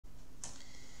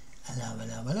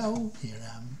Hello, here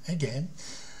I am again.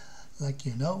 Like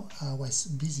you know, I was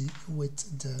busy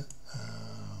with the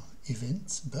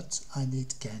event, but I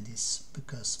need candies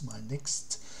because my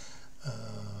next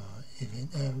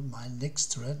my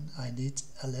next run, I need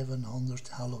 1100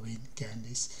 Halloween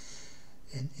candies,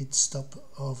 and it stopped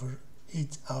over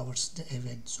 8 hours the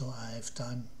event, so I have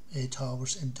time 8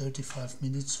 hours and 35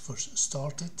 minutes for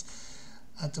started.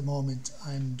 At the moment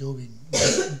I'm doing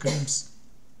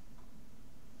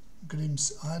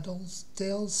Grimm's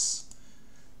IdolsIdols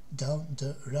down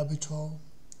the rabbit hole.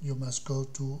 You must go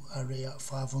to area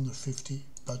 550,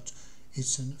 but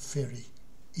it's a very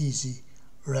easy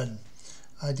run.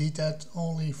 I did that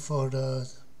only for to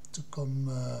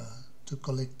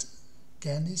collect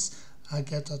candies. I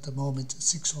get at the moment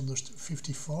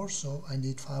 654, so I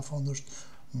need 500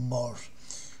 more.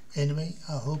 Anyway,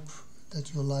 I hope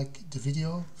that you like the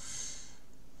video.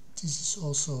 This is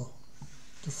also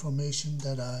the formation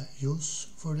that I use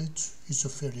for it. It's a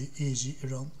very easy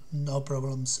run, no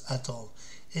problems at all.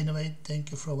 Anyway,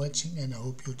 thank you for watching and I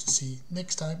hope you to see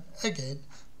next time again.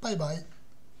 Bye bye.